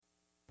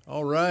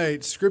All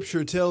right,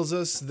 Scripture tells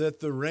us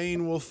that the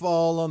rain will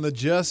fall on the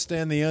just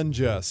and the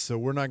unjust. So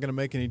we're not going to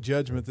make any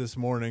judgment this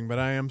morning, but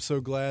I am so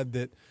glad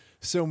that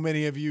so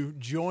many of you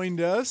joined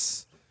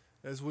us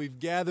as we've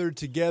gathered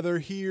together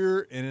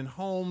here and in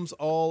homes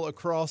all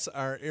across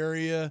our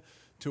area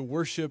to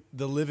worship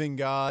the living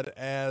God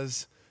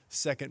as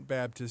Second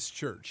Baptist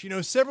Church. You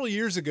know, several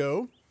years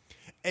ago,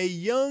 a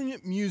young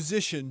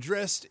musician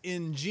dressed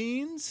in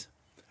jeans,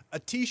 a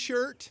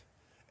t-shirt,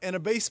 and a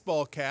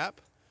baseball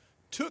cap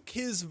took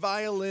his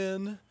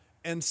violin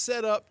and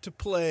set up to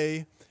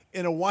play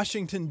in a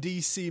Washington,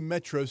 D.C.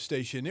 metro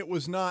station. It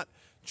was not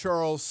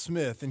Charles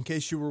Smith, in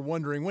case you were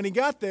wondering. When he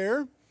got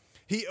there,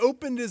 he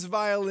opened his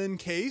violin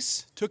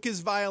case, took his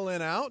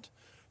violin out,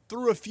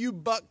 threw a few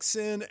bucks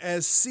in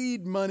as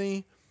seed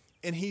money,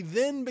 and he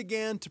then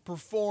began to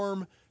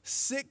perform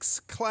 6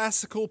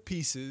 classical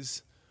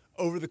pieces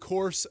over the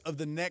course of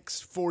the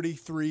next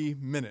 43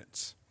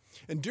 minutes.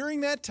 And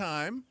during that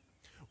time,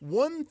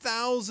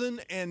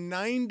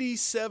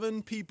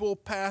 1,097 people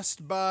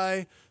passed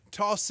by,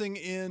 tossing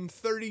in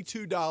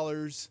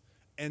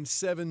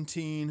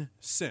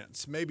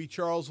 $32.17. Maybe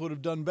Charles would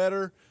have done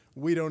better.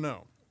 We don't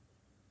know.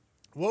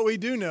 What we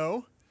do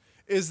know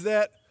is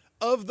that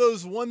of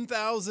those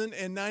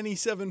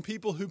 1,097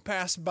 people who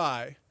passed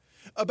by,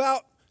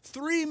 about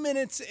 3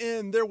 minutes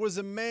in, there was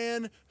a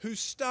man who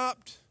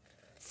stopped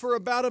for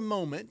about a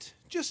moment,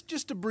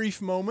 just a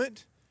brief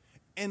moment,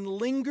 and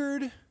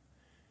lingered,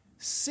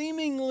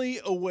 seemingly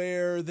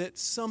aware that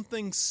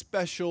something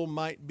special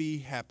might be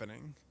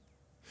happening.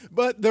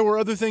 But there were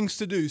other things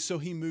to do, so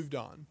he moved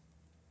on.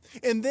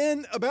 And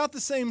then, about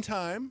the same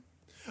time,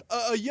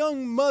 a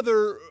young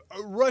mother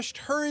rushed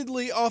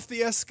hurriedly off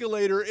the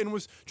escalator and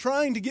was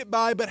trying to get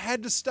by, but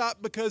had to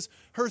stop because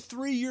her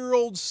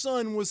 3-year-old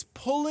son was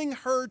pulling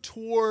her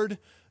toward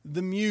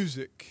the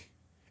music,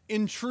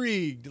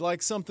 intrigued,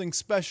 like something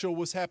special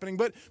was happening.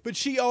 But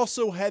she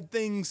also had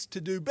things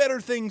to do,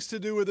 better things to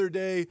do with her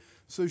day,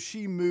 so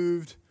she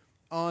moved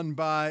on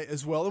by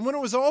as well. And when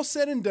it was all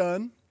said and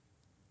done,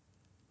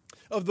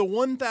 of the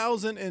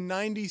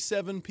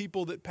 1,097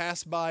 people that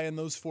passed by in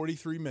those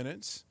 43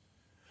 minutes,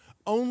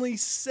 only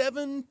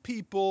 7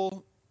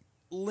 people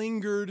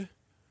lingered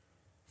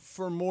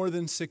for more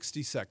than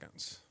 60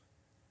 seconds.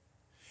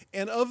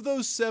 And of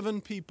those 7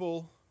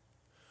 people,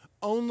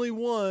 only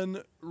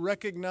one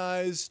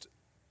recognized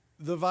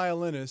the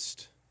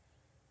violinist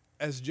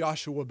as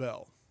Joshua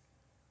Bell.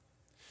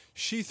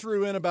 She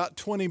threw in about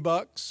 20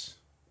 bucks,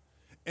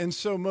 and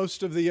so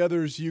most of the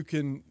others you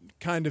can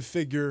kind of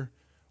figure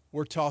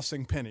were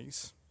tossing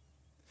pennies.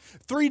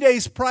 3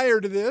 days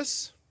prior to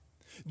this,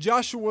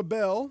 Joshua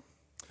Bell,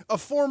 a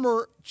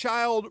former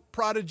child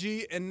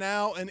prodigy and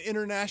now an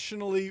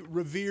internationally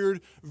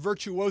revered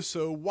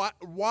virtuoso,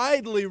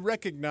 widely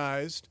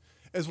recognized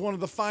as one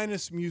of the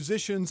finest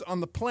musicians on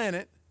the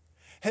planet,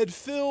 had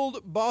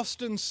filled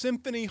Boston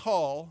Symphony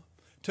Hall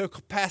to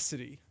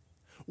capacity,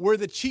 where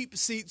the cheap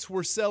seats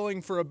were selling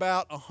for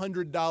about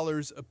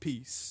 $100 a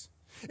piece.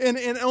 And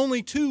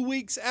only 2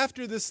 weeks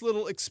after this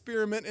little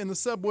experiment in the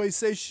subway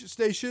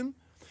station,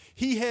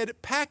 he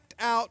had packed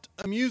out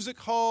a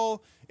music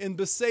hall in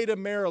Bethesda,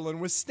 Maryland,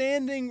 with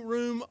standing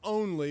room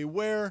only,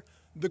 where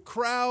the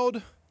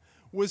crowd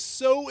was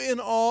so in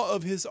awe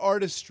of his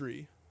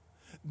artistry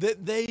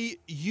that they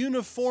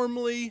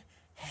uniformly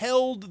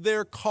held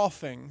their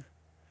coughing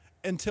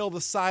until the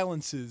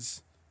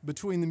silences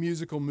between the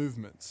musical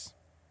movements.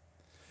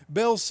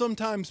 Bell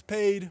sometimes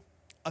paid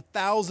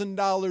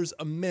 $1,000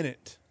 a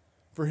minute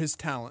for his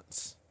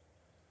talents.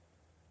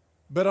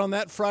 But on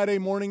that Friday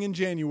morning in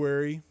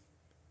January,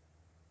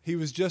 he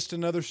was just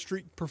another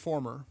street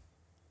performer,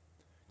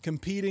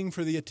 competing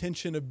for the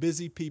attention of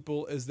busy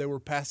people as they were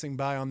passing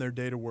by on their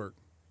day to work.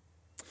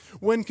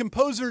 When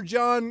composer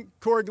John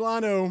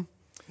Corigliano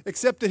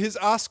accepted his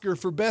Oscar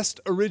for Best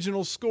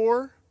Original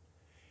Score,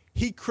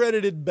 he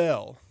credited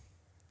Bell,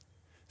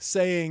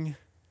 saying,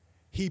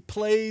 "He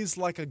plays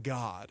like a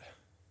god."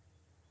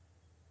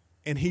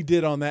 And he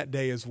did on that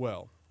day as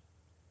well.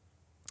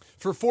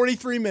 For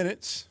 43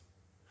 minutes,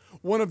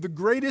 one of the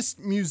greatest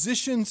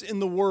musicians in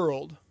the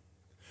world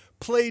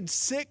played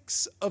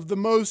 6 of the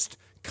most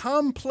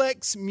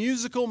complex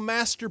musical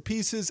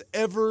masterpieces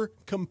ever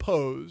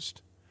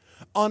composed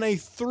on a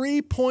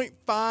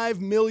 $3.5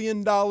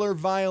 million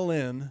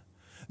violin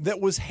that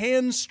was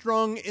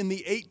hand-strung in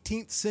the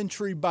 18th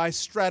century by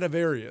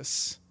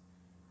Stradivarius,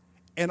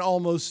 and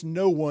almost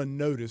no one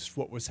noticed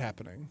what was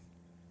happening.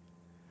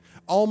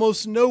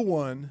 Almost no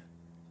one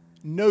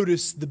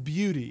noticed the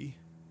beauty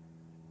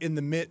in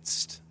the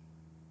midst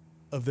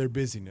of their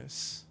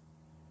busyness.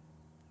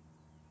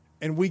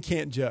 And we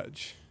can't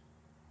judge.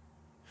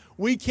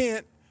 We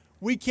can't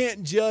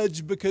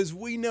judge because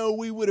we know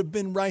we would have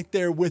been right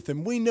there with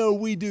them. We know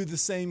we do the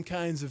same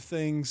kinds of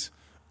things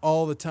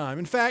all the time.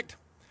 In fact,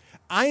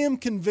 I am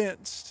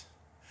convinced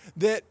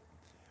that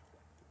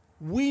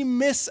we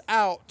miss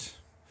out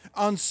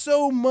on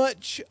so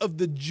much of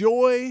the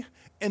joy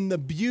and the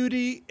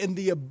beauty and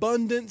the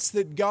abundance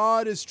that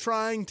God is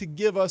trying to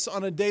give us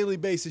on a daily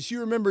basis. You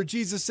remember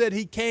Jesus said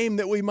He came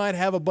that we might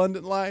have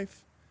abundant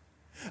life.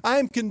 I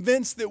am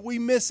convinced that we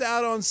miss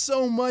out on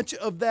so much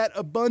of that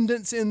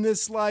abundance in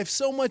this life,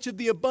 so much of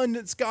the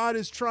abundance God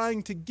is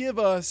trying to give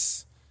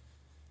us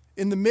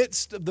in the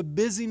midst of the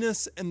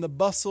busyness and the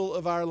bustle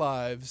of our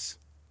lives,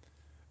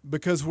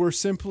 because we're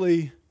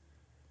simply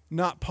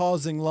not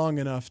pausing long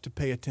enough to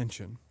pay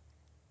attention.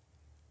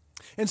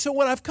 And so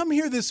what I've come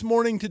here this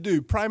morning to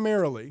do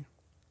primarily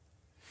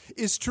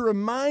is to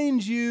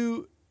remind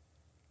you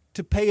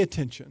to pay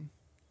attention.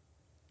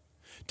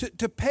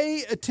 To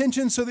pay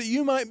attention so that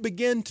you might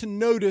begin to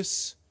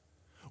notice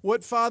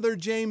what Father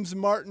James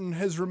Martin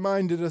has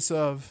reminded us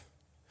of,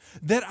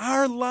 that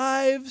our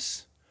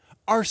lives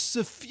are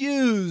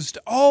suffused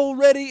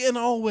already and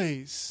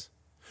always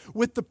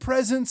with the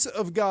presence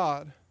of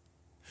God,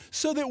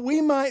 so that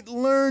we might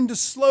learn to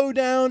slow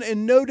down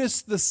and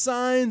notice the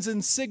signs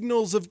and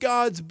signals of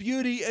God's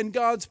beauty and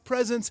God's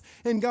presence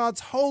and God's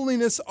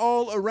holiness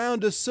all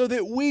around us, so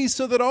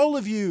that all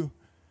of you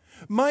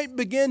might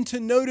begin to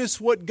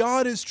notice what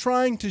God is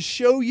trying to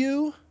show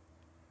you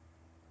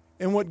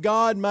and what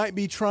God might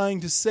be trying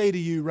to say to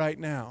you right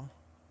now,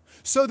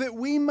 so that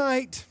we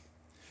might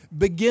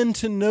begin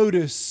to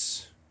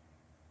notice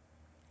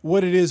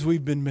what it is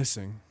we've been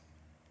missing.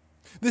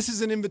 This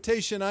is an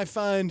invitation I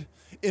find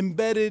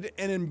embedded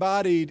and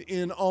embodied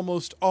in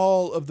almost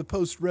all of the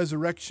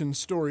post-resurrection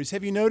stories.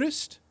 Have you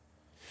noticed?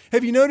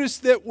 Have you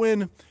noticed that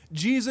when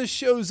Jesus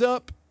shows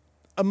up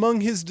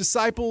among His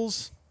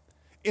disciples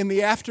in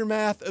the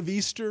aftermath of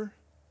Easter,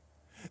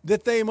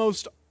 that they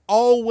most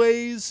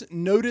always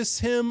notice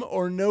Him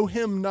or know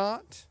Him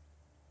not?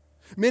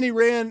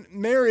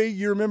 Mary,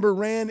 you remember,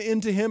 ran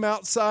into Him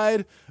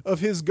outside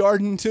of His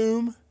garden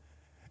tomb,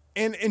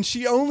 and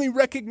she only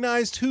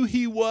recognized who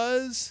He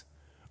was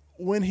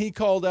when He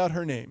called out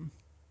her name.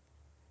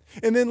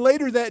 And then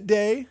later that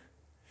day,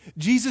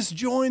 Jesus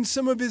joined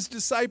some of His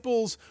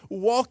disciples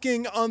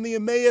walking on the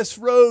Emmaus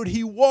Road.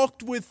 He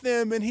walked with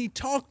them and He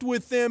talked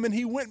with them, and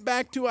He went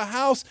back to a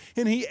house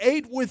and He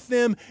ate with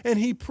them and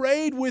He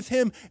prayed with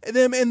them,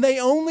 and they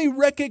only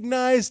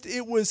recognized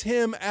it was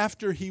Him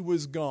after He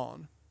was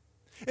gone.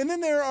 And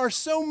then there are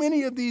so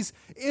many of these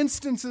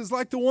instances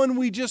like the one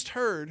we just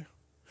heard,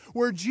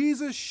 where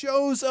Jesus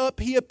shows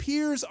up. He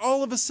appears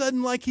all of a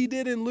sudden like He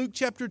did in Luke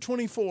chapter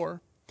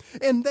 24.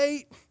 And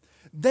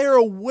they're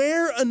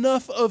aware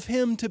enough of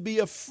Him to be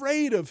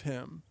afraid of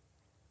Him,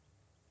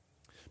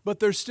 but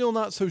they're still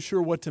not so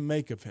sure what to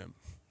make of Him.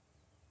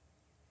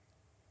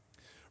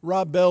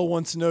 Rob Bell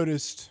once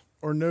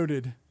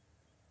noted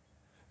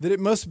that it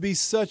must be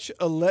such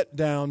a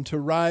letdown to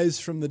rise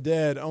from the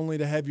dead only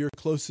to have your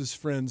closest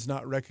friends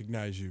not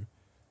recognize you.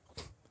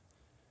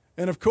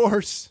 And of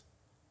course,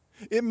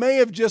 it may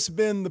have just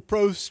been the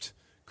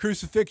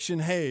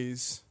post-crucifixion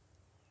haze.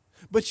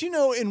 But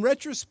in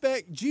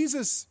retrospect,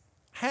 Jesus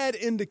had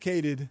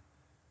indicated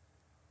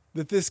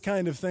that this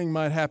kind of thing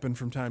might happen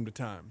from time to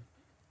time.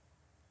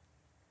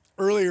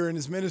 Earlier in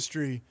His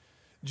ministry,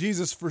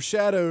 Jesus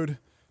foreshadowed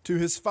to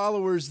His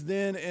followers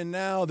then and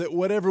now that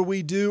whatever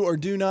we do or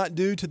do not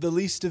do to the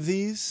least of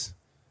these,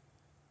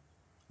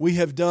 we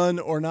have done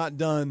or not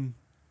done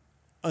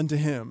unto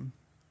Him.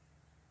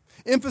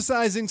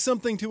 Emphasizing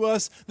something to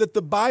us that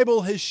the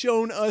Bible has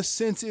shown us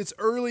since its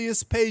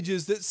earliest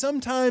pages, that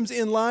sometimes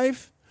in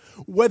life,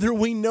 whether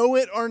we know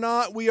it or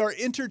not, we are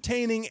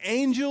entertaining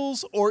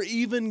angels or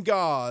even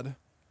God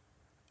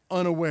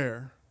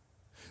unaware.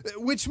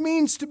 Which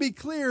means, to be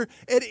clear,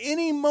 at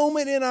any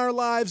moment in our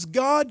lives,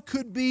 God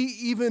could be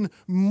even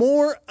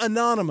more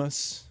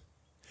anonymous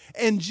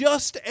and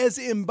just as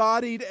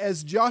embodied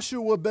as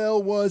Joshua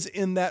Bell was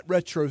in that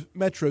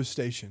metro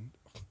station.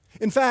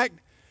 In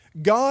fact,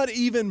 God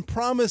even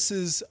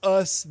promises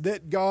us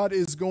that God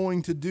is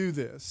going to do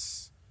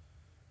this,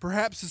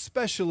 perhaps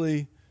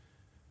especially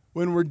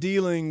when we're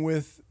dealing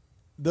with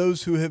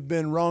those who have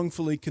been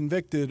wrongfully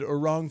convicted or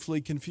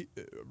wrongfully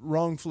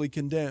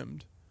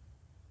condemned,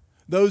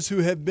 those who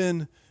have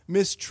been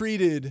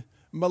mistreated,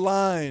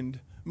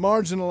 maligned,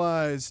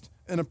 marginalized,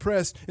 and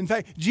oppressed. In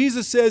fact,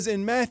 Jesus says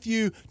in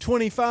Matthew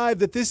 25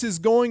 that this is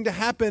going to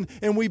happen,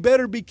 and we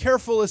better be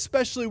careful,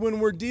 especially when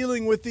we're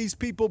dealing with these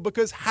people,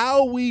 because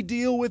how we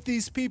deal with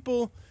these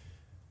people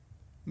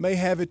may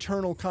have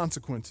eternal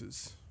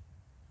consequences.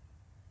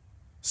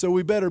 So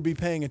we better be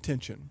paying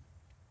attention.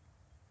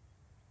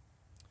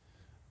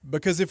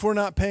 Because if we're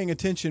not paying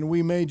attention,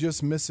 we may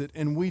just miss it,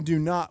 and we do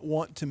not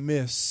want to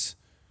miss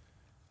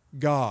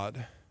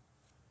God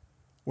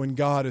when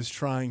God is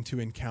trying to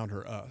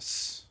encounter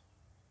us.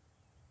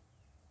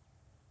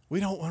 We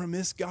don't want to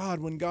miss God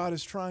when God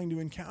is trying to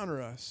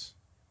encounter us.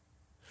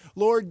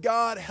 Lord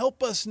God,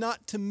 help us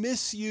not to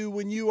miss You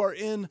when You are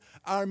in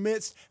our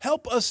midst.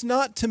 Help us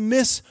not to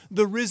miss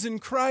the risen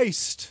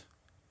Christ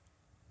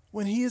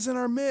when He is in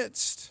our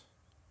midst.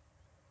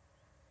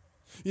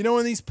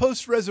 In these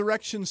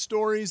post-resurrection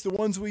stories, the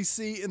ones we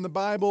see in the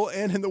Bible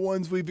and in the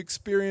ones we've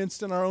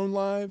experienced in our own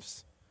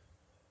lives,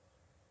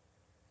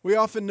 we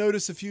often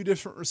notice a few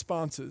different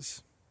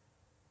responses.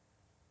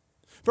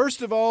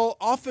 First of all,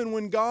 often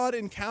when God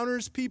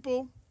encounters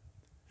people,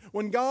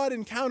 when God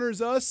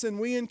encounters us and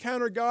we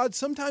encounter God,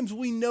 sometimes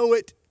we know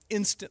it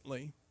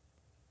instantly.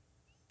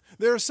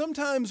 There are some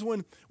times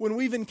when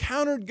we've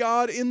encountered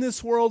God in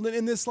this world and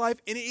in this life,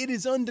 and it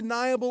is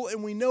undeniable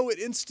and we know it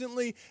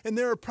instantly. And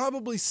there are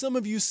probably some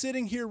of you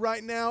sitting here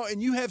right now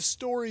and you have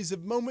stories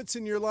of moments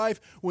in your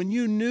life when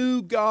you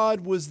knew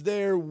God was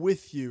there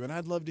with you. And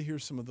I'd love to hear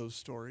some of those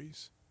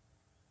stories.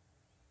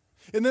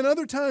 And then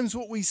other times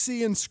what we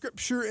see in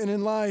Scripture and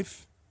in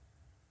life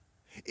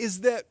is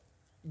that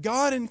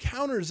God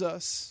encounters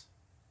us,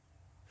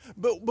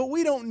 but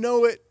we don't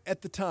know it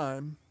at the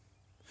time.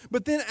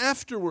 But then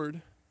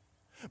afterward,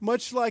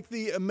 much like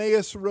the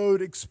Emmaus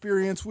Road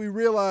experience, we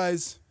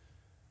realize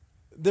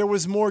there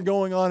was more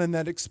going on in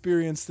that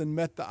experience than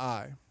met the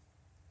eye.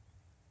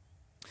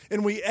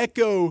 And we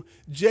echo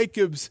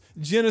Jacob's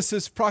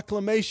Genesis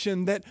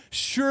proclamation that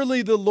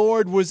surely the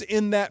Lord was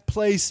in that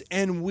place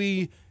and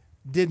we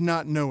did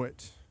not know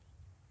it.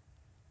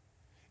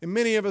 And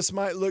many of us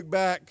might look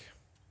back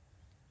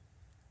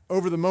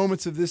over the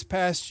moments of this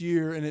past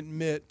year and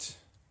admit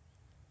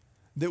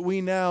that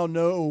we now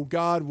know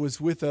God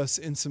was with us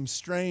in some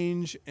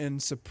strange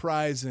and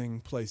surprising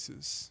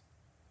places,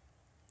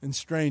 in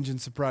strange and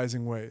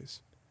surprising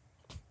ways.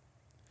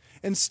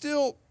 And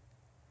still,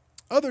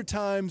 other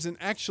times, and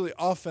actually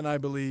often, I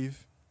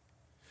believe,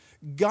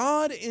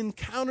 God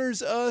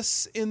encounters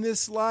us in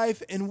this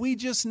life and we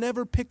just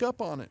never pick up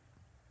on it.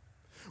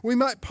 We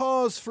might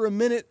pause for a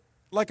minute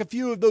like a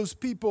few of those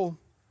people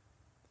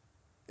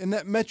in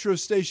that metro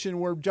station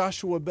where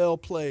Joshua Bell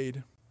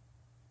played,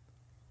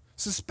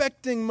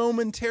 suspecting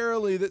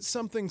momentarily that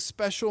something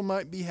special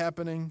might be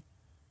happening,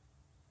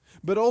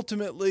 but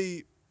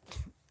ultimately,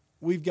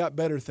 we've got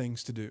better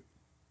things to do.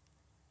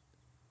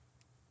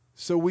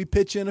 So we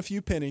pitch in a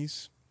few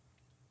pennies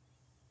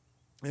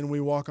and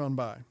we walk on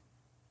by.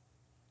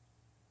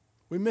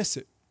 We miss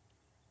it.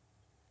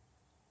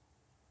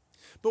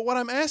 But what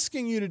I'm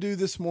asking you to do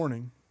this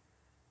morning,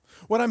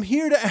 what I'm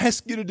here to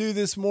ask you to do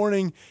this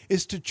morning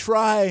is to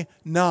try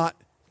not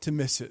to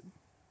miss it,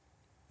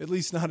 at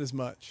least not as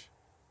much.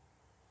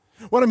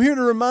 What I'm here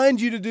to remind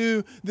you to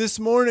do this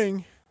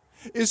morning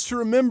is to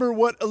remember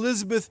what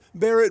Elizabeth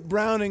Barrett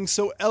Browning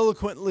so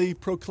eloquently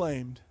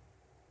proclaimed,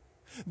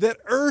 that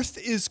earth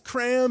is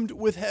crammed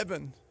with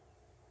heaven,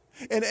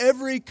 and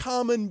every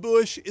common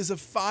bush is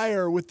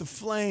afire with the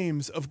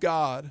flames of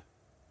God.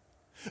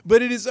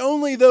 But it is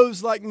only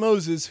those like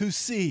Moses who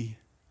see,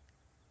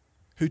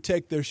 who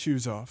take their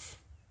shoes off.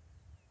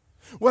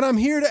 What I'm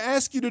here to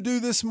ask you to do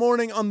this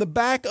morning on the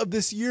back of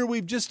this year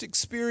we've just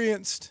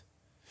experienced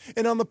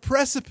and on the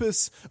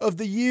precipice of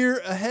the year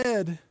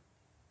ahead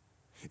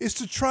is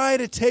to try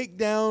to take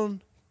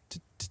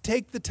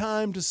the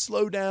time to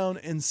slow down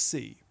and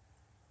see.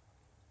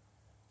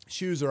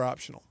 Shoes are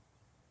optional.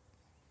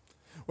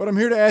 What I'm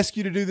here to ask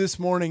you to do this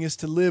morning is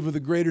to live with a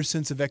greater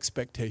sense of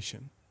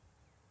expectation.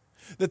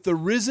 That the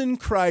risen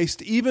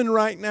Christ, even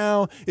right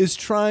now, is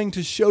trying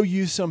to show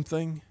you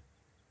something.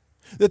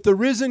 That the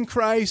risen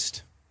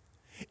Christ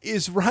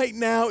is right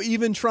now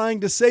even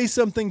trying to say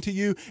something to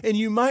you, and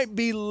you might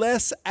be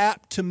less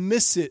apt to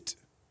miss it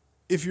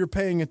if you're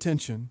paying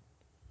attention.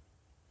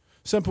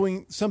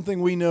 Something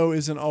we know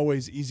isn't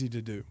always easy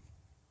to do.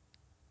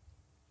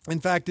 In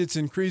fact, it's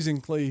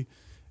increasingly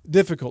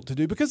difficult to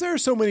do because there are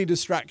so many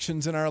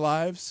distractions in our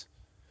lives.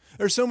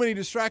 There's so many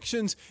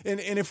distractions, and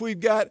if we've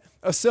got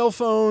a cell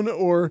phone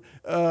or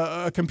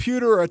a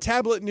computer or a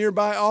tablet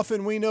nearby,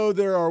 often we know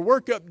there are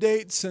work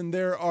updates and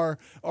there are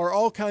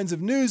all kinds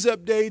of news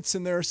updates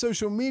and there are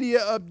social media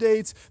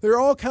updates. There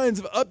are all kinds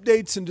of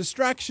updates and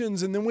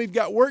distractions, and then we've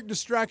got work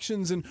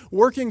distractions and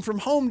working from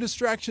home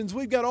distractions.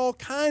 We've got all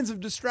kinds of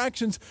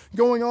distractions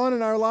going on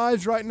in our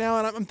lives right now,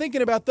 and I'm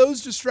thinking about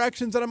those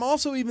distractions, and I'm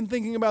also even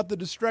thinking about the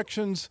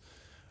distractions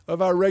of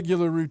our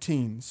regular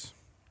routines.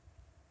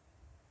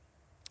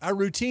 Our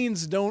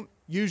routines don't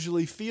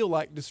usually feel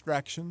like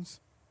distractions.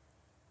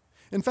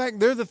 In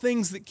fact, they're the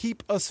things that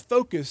keep us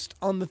focused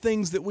on the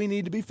things that we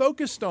need to be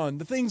focused on,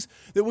 the things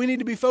that we need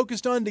to be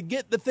focused on to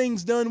get the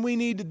things done we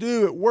need to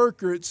do at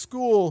work or at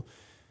school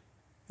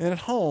and at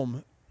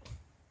home.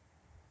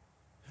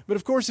 But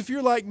of course, if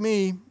you're like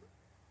me,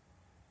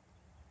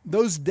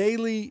 those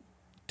daily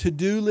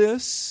to-do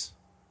lists,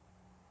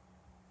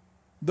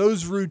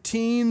 those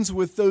routines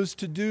with those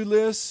to-do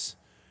lists,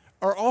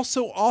 are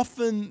also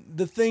often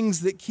the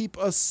things that keep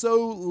us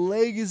so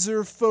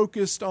laser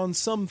focused on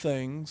some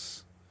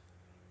things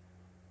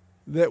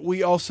that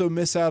we also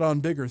miss out on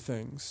bigger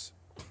things.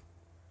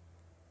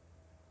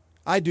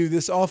 I do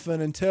this often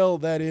until,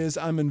 that is,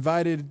 I'm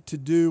invited to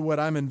do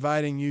what I'm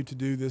inviting you to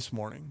do this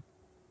morning.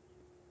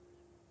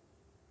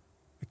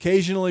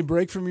 Occasionally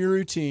break from your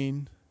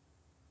routine,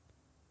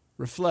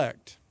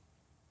 reflect,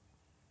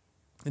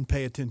 and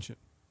pay attention.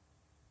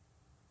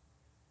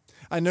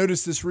 I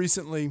noticed this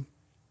recently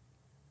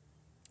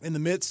in the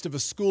midst of a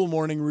school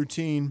morning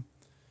routine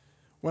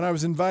when I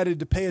was invited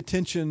to pay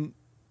attention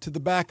to the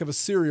back of a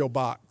cereal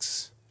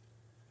box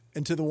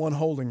and to the one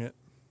holding it.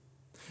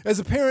 As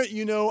a parent,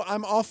 you know,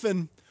 I'm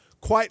often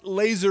quite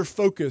laser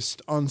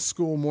focused on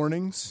school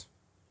mornings.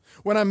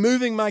 When I'm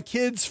moving my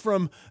kids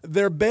from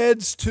their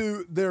beds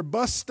to their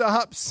bus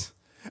stops,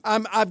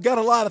 I've got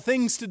a lot of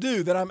things to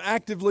do that I'm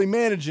actively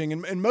managing.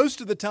 And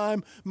most of the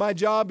time, my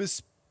job is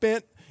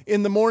spent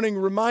in the morning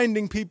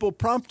reminding people,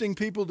 prompting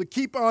people to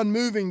keep on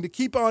moving, to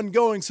keep on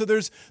going. So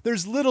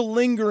there's little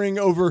lingering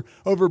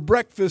over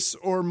breakfast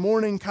or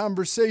morning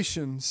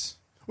conversations.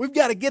 We've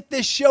got to get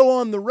this show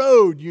on the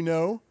road, you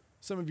know.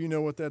 Some of you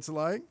know what that's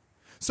like.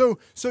 So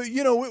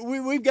you know,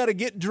 we've got to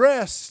get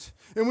dressed.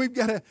 And we've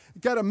got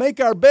to make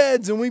our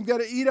beds, and we've got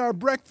to eat our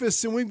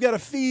breakfasts, and we've got to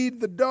feed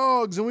the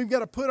dogs, and we've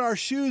got to put our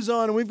shoes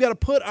on, and we've got to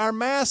put our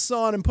masks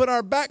on and put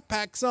our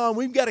backpacks on.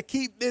 We've got to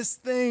keep this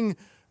thing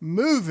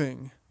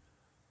moving.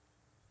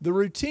 The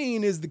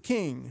routine is the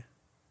king.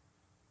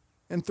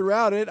 And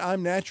throughout it,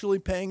 I'm naturally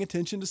paying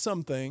attention to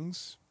some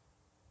things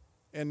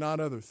and not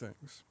other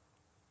things.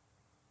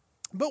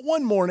 But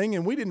one morning,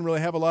 and we didn't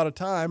really have a lot of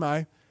time,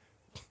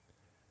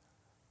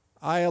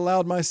 I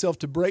allowed myself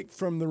to break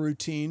from the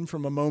routine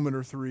from a moment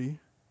or three.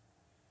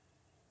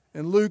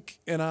 And Luke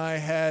and I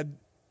had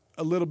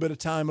a little bit of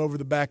time over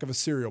the back of a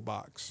cereal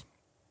box.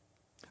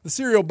 The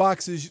cereal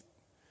boxes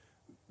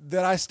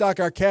that I stock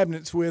our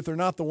cabinets with are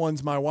not the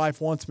ones my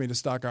wife wants me to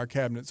stock our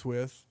cabinets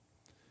with.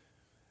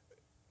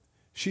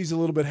 She's a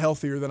little bit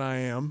healthier than I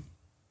am.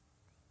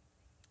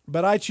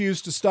 But I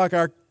choose to stock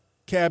our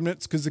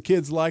cabinets because the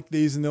kids like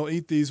these, and they'll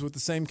eat these with the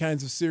same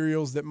kinds of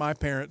cereals that my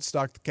parents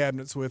stocked the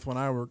cabinets with when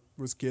I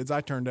was kids. I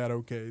turned out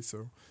okay,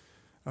 so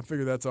I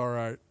figure that's all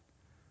right.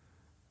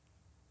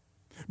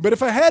 But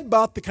if I had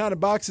bought the kind of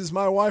boxes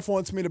my wife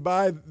wants me to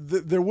buy,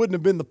 there wouldn't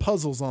have been the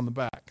puzzles on the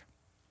back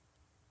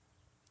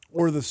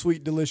or the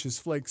sweet, delicious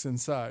flakes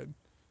inside.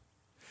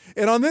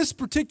 And on this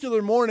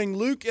particular morning,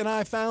 Luke and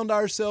I found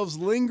ourselves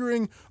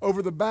lingering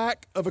over the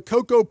back of a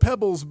Cocoa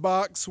Pebbles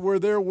box where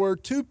there were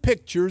two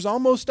pictures,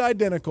 almost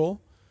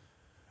identical,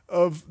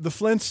 of the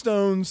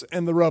Flintstones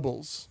and the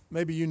Rubbles.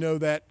 Maybe you know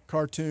that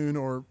cartoon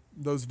or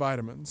those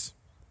vitamins.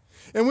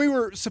 And we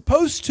were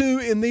supposed to,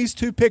 in these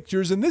two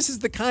pictures, and this is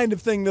the kind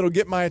of thing that'll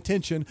get my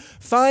attention,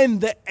 find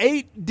the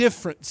 8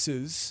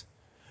 differences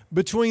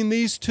between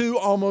these two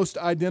almost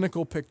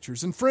identical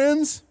pictures. And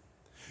friends,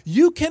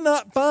 you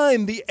cannot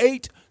find the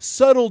 8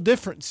 subtle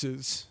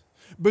differences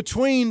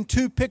between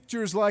two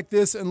pictures like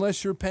this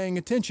unless you're paying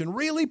attention,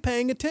 really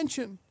paying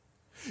attention.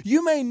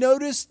 You may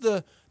notice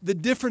the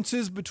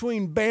differences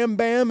between Bam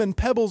Bam and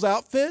Pebbles'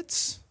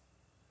 outfits,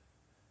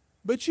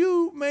 but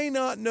you may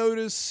not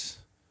notice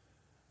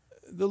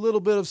the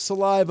little bit of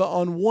saliva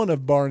on one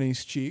of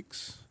Barney's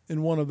cheeks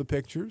in one of the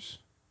pictures.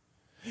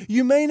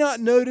 You may not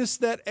notice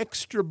that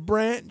extra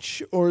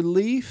branch or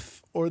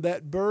leaf or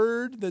that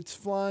bird that's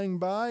flying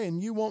by,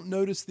 and you won't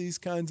notice these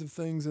kinds of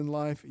things in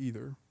life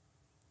either.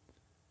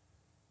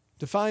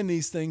 To find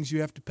these things,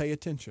 you have to pay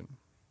attention.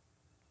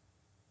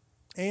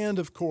 And,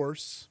 of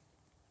course,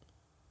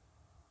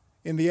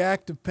 in the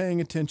act of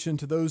paying attention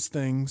to those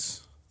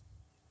things,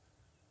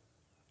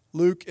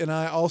 Luke and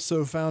I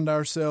also found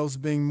ourselves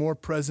being more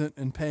present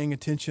and paying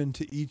attention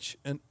to each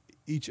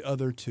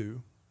other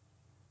too.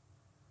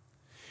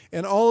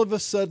 And all of a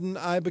sudden,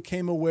 I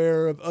became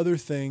aware of other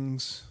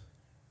things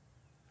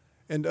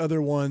and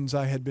other ones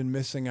I had been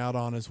missing out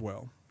on as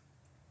well.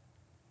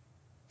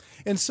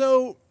 And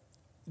so,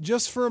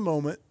 just for a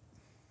moment,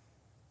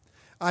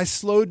 I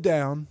slowed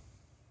down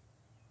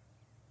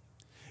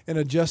and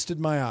adjusted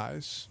my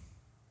eyes.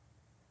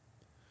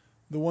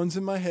 The ones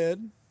in my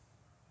head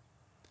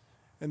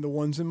and the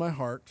ones in my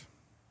heart.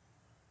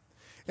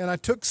 And I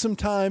took some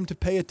time to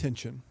pay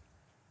attention.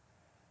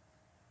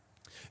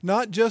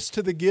 Not just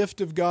to the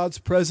gift of God's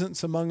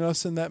presence among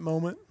us in that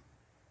moment,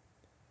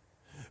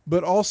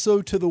 but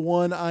also to the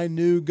one I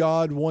knew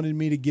God wanted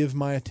me to give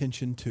my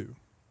attention to.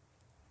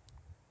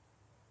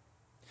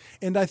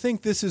 And I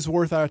think this is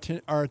worth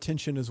our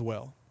attention as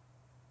well.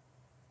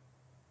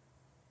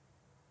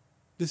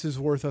 This is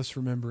worth us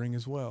remembering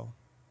as well.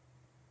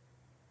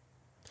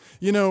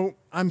 You know,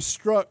 I'm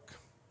so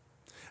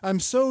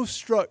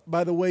struck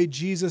by the way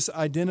Jesus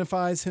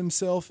identifies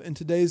himself in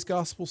today's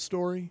gospel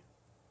story.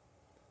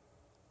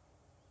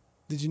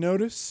 Did you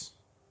notice?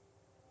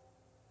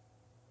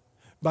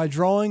 By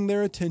drawing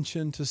their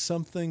attention to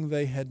something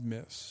they had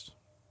missed.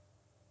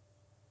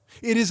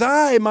 It is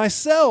I,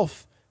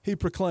 myself, he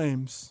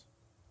proclaims.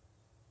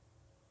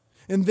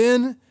 And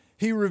then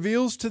he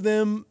reveals to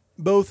them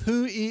both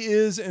who he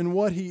is and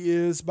what he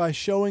is by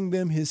showing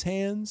them his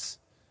hands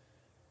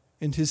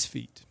and his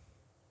feet,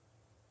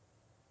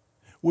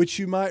 which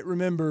you might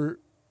remember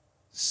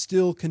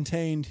still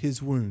contained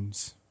his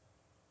wounds,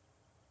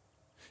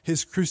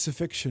 his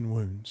crucifixion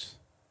wounds.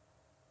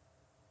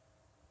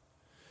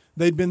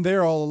 They'd been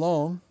there all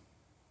along,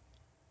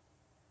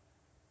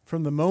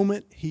 from the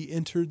moment he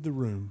entered the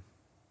room.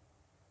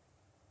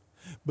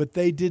 But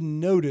they didn't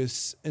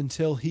notice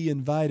until he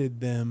invited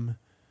them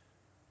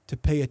to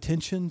pay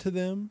attention to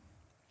them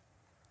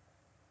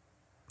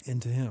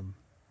and to him.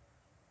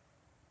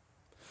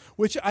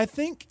 Which I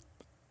think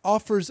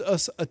offers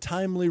us a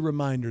timely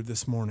reminder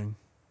this morning.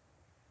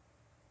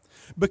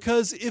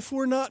 Because if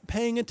we're not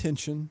paying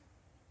attention,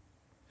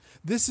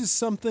 this is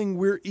something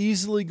we're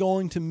easily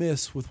going to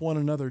miss with one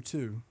another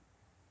too.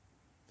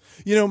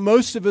 You know,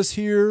 most of us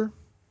here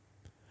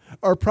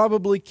are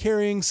probably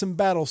carrying some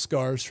battle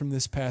scars from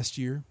this past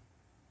year.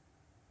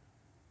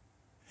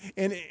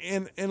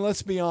 And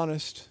let's be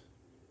honest,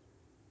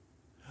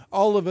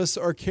 all of us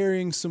are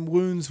carrying some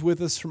wounds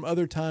with us from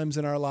other times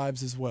in our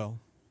lives as well.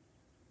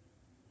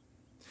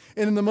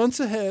 And in the months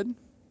ahead,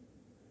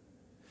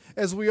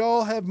 as we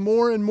all have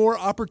more and more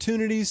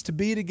opportunities to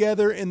be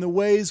together in the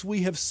ways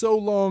we have so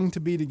longed to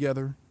be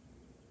together,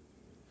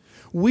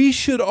 we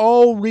should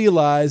all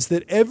realize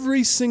that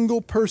every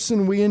single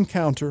person we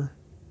encounter,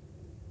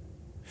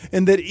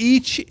 and that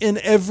each and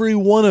every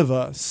one of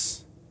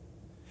us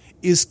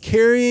is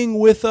carrying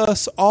with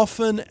us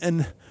often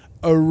an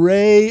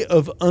array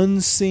of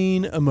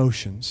unseen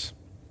emotions.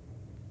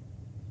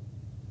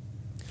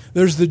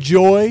 There's the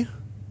joy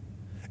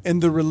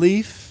and the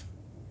relief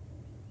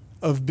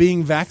of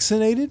being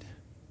vaccinated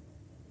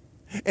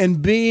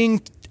and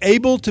being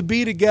able to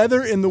be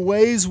together in the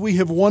ways we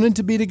have wanted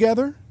to be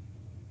together.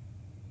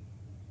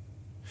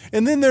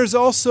 And then there's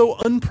also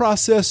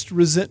unprocessed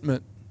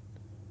resentment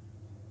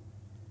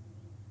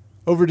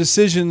over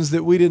decisions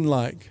that we didn't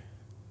like.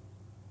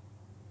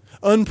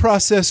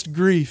 Unprocessed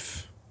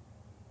grief.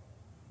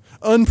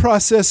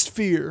 Unprocessed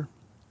fear.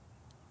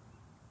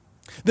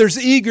 There's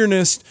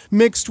eagerness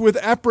mixed with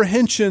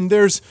apprehension.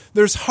 There's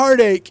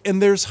heartache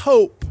and there's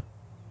hope.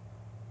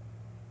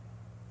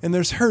 And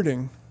there's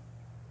hurting.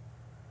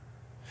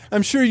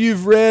 I'm sure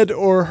you've read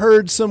or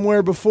heard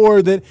somewhere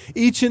before that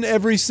each and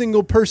every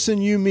single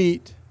person you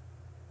meet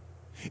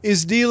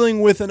is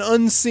dealing with an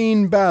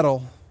unseen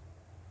battle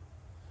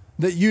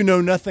that you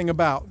know nothing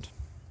about.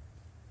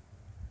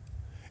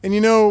 And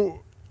you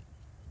know,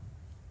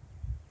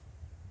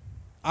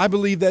 I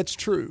believe that's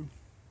true.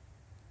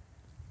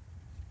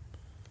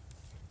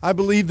 I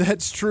believe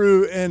that's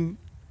true, and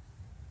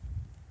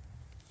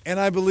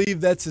I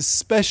believe that's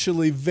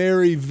especially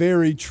very,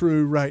 very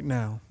true right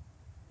now.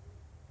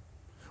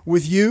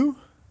 With you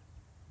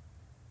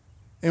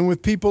and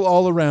with people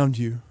all around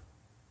you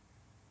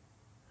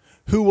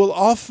who will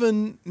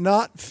often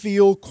not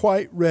feel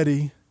quite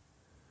ready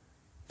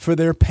for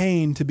their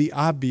pain to be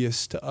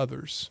obvious to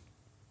others.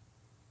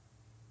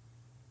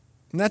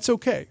 And that's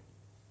okay.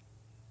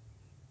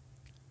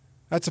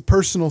 That's a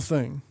personal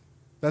thing.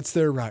 That's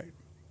their right.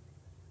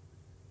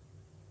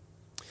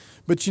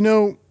 But you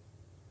know,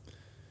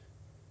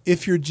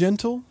 if you're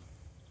gentle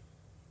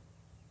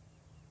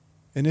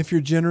and if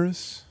you're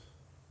generous,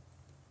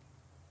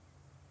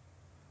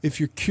 if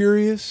you're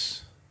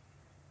curious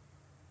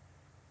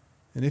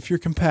and if you're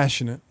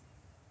compassionate,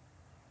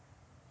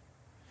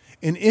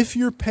 and if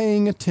you're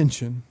paying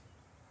attention,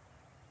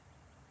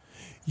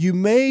 you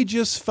may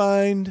just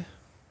find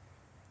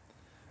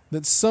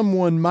that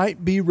someone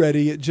might be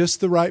ready at just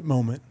the right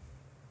moment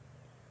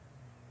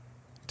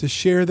to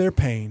share their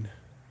pain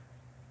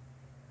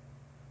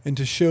and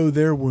to show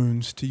their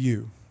wounds to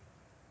you.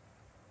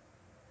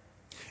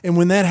 And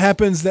when that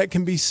happens, that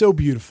can be so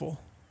beautiful,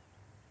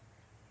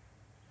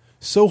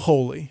 so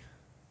holy,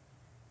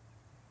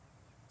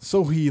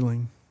 so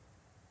healing.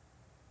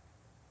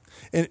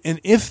 And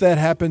if that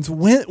happens,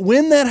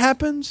 when that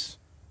happens,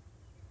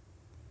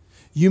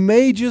 you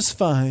may just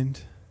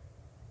find,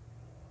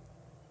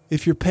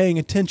 if you're paying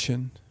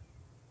attention,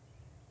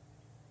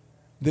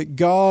 that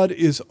God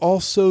is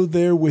also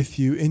there with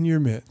you in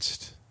your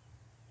midst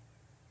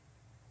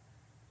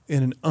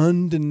in an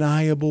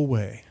undeniable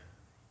way,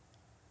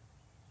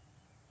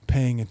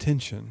 paying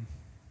attention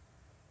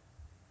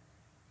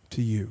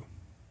to you.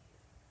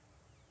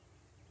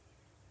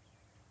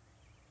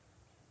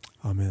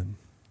 Amen.